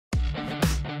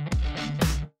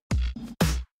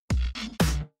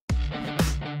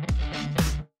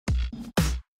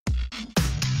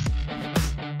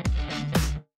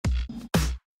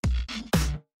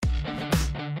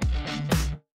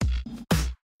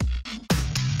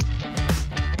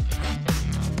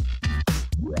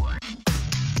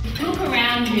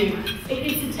you.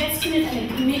 It's a testament and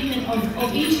a commitment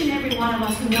of each and every one of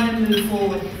us who want to move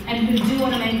forward and who do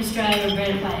want to make Australia a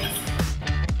better place.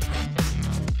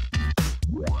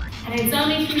 And it's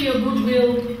only through your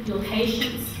goodwill, your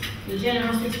patience, your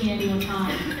generosity and your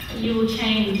time that you will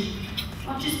change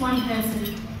not just one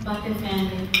person, but their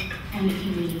family and the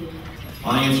community.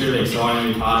 I think it's really exciting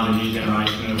to be part of a new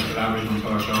generation of Aboriginal and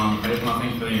Torres Strait Islander people. I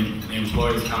think for the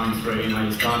employers coming through,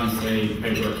 you're starting to see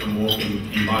people that can walk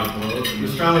in both worlds. The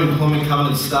Australian Employment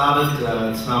Covenant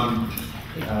started some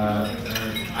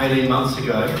 18 months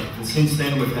ago, and since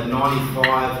then we've had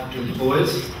 95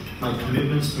 employers make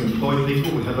commitments to employ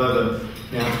people. We have over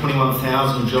now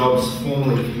 21,000 jobs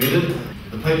formally committed.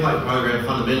 The People Aid program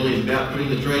fundamentally is about putting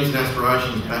the dreams and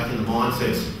aspirations back in the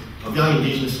mindsets of young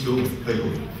Indigenous school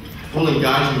people. Full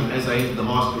engagement as they enter the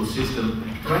high school system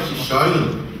to actually show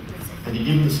them and to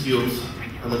give them the skills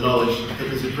and the knowledge that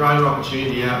there's a greater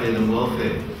opportunity out there than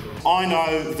welfare. I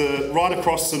know that right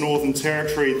across the Northern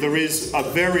Territory there is a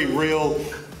very real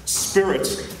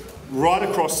spirit right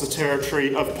across the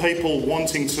Territory of people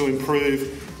wanting to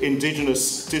improve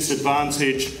Indigenous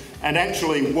disadvantage and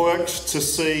actually worked to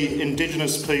see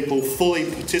Indigenous people fully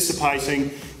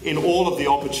participating in all of the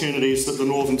opportunities that the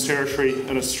Northern Territory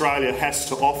and Australia has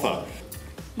to offer.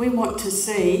 We want to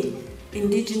see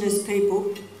Indigenous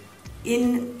people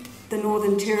in the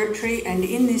Northern Territory and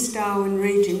in this Darwin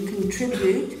region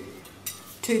contribute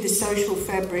to the social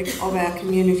fabric of our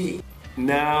community.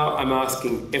 Now I'm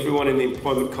asking everyone in the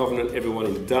Employment Covenant, everyone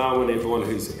in Darwin, everyone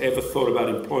who's ever thought about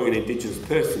employing an Indigenous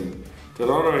person to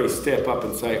not only step up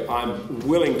and say, I'm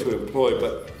willing to employ,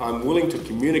 but I'm willing to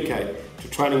communicate to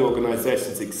training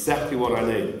organisations exactly what I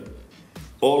need.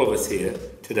 All of us here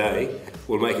today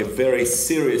will make a very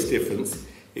serious difference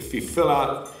if you fill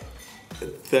out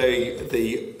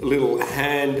the little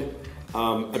hand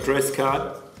address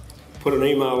card, put an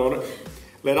email on it,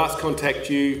 let us contact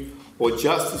you, or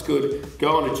just as good,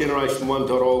 go on to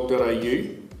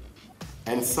GenerationOne.org.au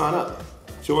and sign up.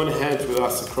 Join hands with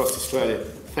us across Australia.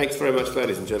 Thanks very much,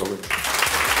 ladies and gentlemen.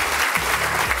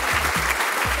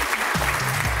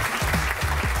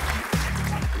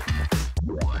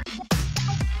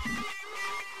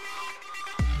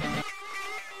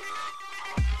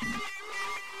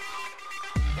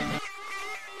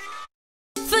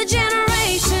 For